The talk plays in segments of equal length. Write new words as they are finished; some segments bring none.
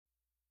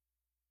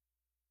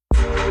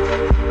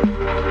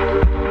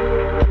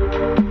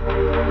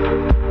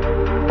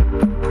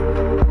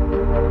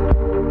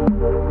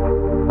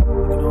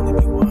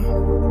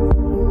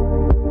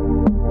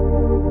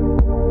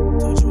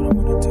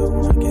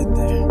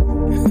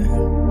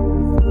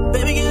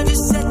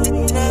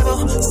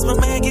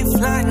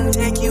slide and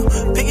take you,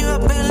 pick you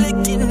up and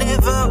lick your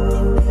never,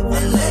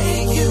 and lay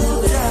you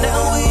down. Now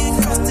we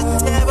across the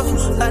table,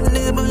 I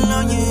nibble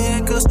on your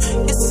ankles.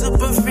 You're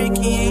super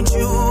freaky, ain't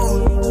you?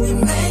 You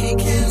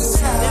make it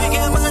sound. Baby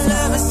girl, my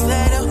love is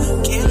fatal,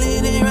 kill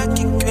it and rock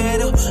your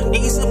cradle.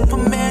 Need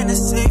Superman to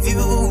save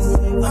you.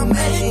 I'll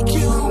make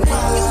you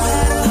wild. You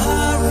had a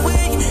hard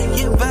week,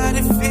 your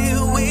body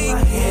feel weak.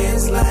 My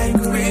hands like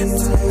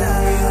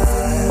kryptonite.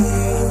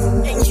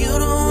 And you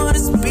don't wanna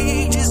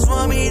speak, just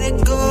want me to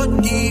go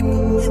deep.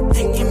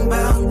 Thinking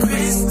about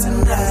Christening.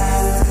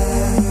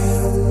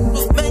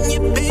 When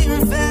you're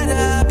being fed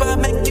up, I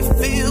make you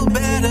feel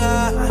better.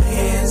 My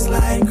hands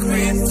like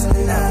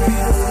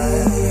kryptonite.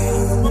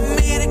 Want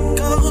me to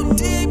go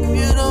deep,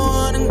 you don't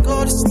wanna go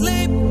to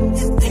sleep.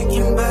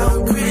 Thinking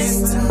about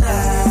Christening.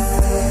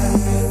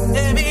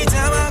 Every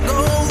time I go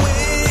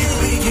away,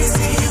 we can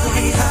see you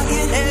be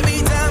hugging. Every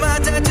time I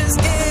touch your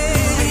skin,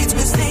 you be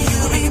twisting, you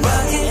be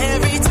bugging.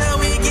 Every time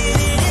we get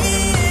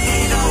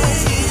it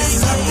always gives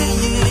something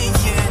you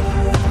can.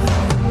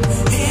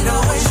 It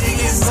always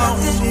gives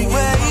something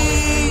way.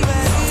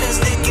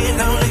 Just it can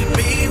only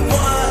be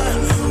one,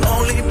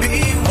 only be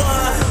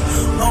one,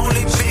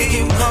 only be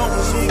one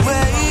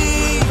way.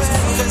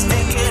 Cause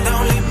it can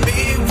only be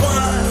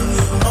one,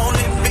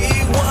 only be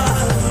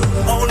one,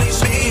 only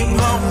be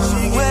one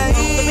way.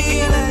 Let me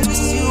get to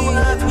twist you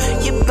up,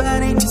 your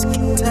body just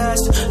get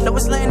touched. No,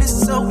 it's laying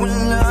so in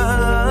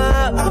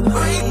love. I'll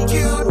break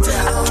you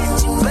down, I'll get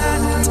you by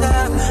the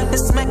top.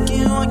 Let's smack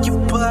you on your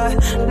butt.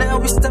 Now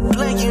we stop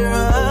playing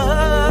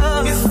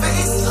rough. Your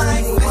face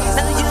like that.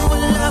 Now you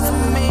in love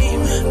with me,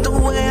 the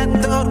way I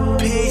throw the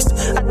piece.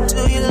 I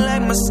do you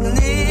like my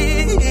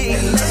sneak.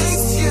 It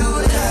lays you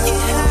down. You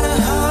had a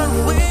hard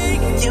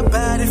week, your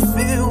body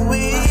feel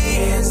weak. My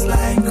hands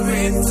like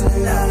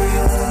kryptonite.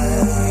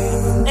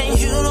 And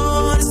you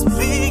don't wanna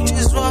speak,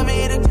 just want me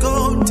to go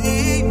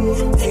deep.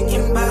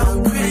 Thinking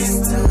about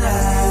Christening.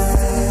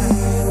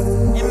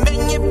 And when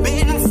you're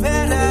being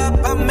fed up,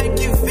 I make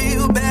you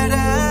feel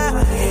better.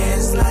 My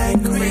hands like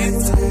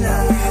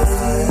kryptonite.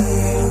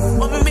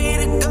 Want me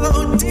to go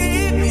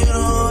deep, you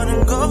don't wanna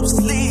go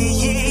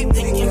sleep.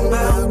 Thinking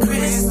about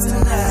Christening.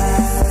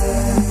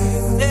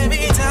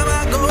 Every time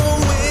I go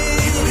away,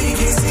 we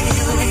can see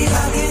you be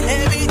hugging.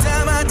 Every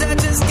time I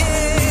touch your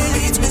skin, you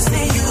be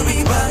twisting, you be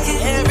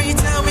bugging. Every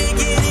time we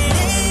get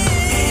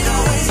it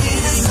always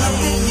gives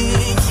something you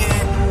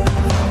can.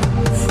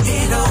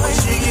 It always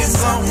gives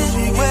something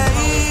way.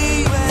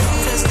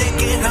 Cause there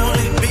can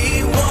only be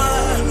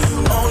one,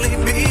 only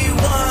be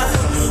one,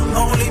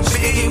 only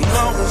be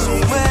one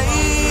way.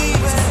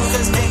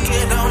 Cause there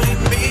can only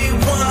be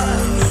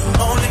one,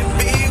 only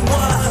be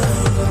one,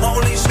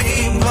 only be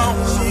one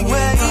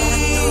way.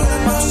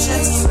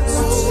 Emotions.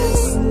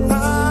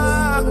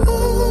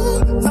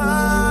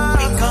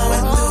 We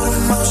going through the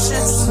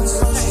motions.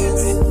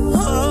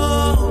 Oh,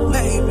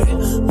 baby.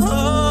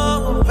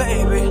 Oh,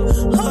 baby.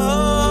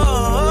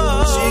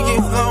 Oh, she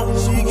get home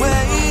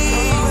way.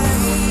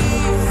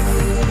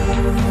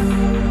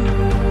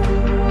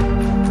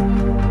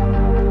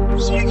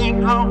 She get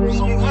home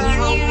way.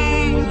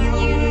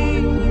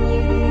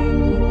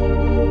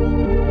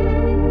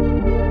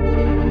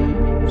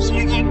 She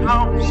get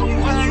home way.